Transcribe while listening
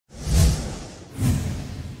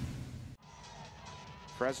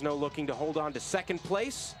Fresno looking to hold on to second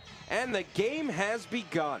place, and the game has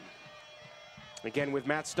begun. Again, with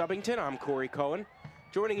Matt Stubbington, I'm Corey Cohen,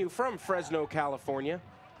 joining you from Fresno, California.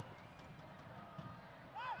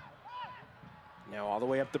 Now all the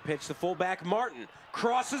way up the pitch, the fullback Martin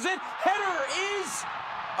crosses it. Header is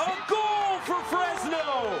a goal for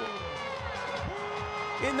Fresno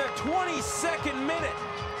in the 22nd minute.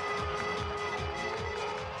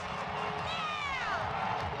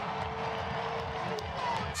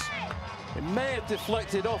 It may have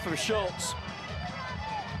deflected off of Schultz.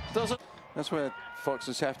 That's where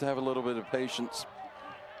Foxes have to have a little bit of patience.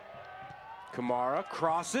 Kamara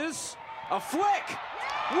crosses, a flick.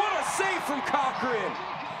 What a save from Cochran.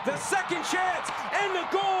 The second chance and the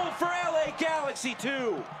goal for LA Galaxy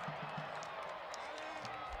 2.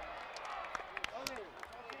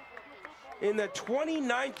 In the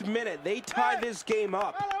 29th minute, they tie this game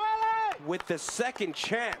up with the second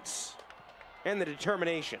chance and the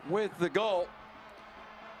determination. With the goal,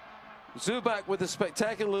 Zubak with a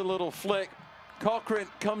spectacular little flick. Cochran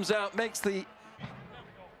comes out, makes the...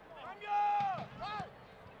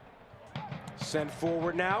 Sent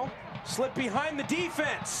forward now, slip behind the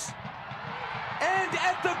defense. And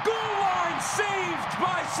at the goal line, saved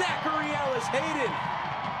by Zachary Ellis-Hayden.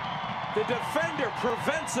 The defender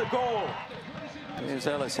prevents a goal. Here's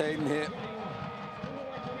Ellis-Hayden here.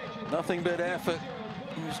 Nothing but effort.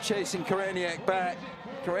 He's chasing Koreniak back.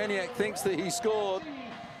 Koreniak thinks that he scored.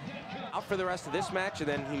 Out for the rest of this match, and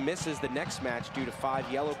then he misses the next match due to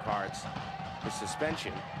 5 yellow cards, the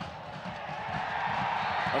suspension.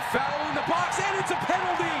 A foul in the box, and it's a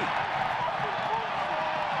penalty!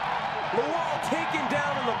 Lawal taken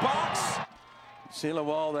down in the box. See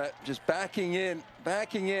Lawal that just backing in,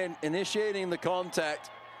 initiating the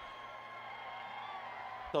contact.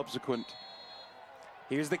 Subsequent.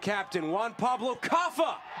 Here's the captain, Juan Pablo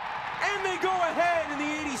Caffa, and they go ahead in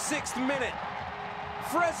the 86th minute.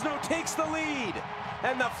 Fresno takes the lead,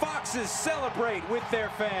 and the Foxes celebrate with their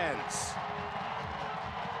fans.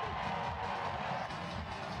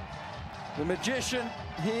 The magician,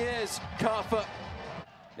 he is, Caffa.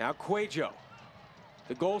 Now Cuejo,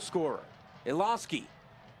 the goal scorer. Iloski,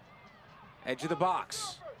 edge of the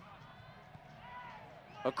box.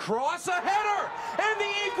 Across, a header, and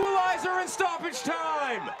the equalizer in stoppage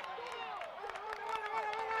time.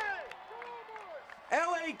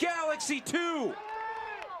 LA Galaxy 2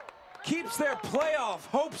 keeps their playoff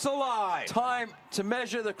hopes alive. Time to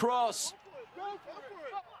measure the cross.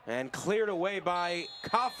 And cleared away by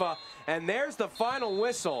Caffa, and there's the final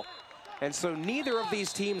whistle. And so neither of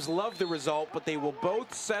these teams love the result, but they will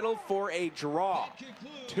both settle for a draw.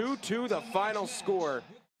 2-2 the final score.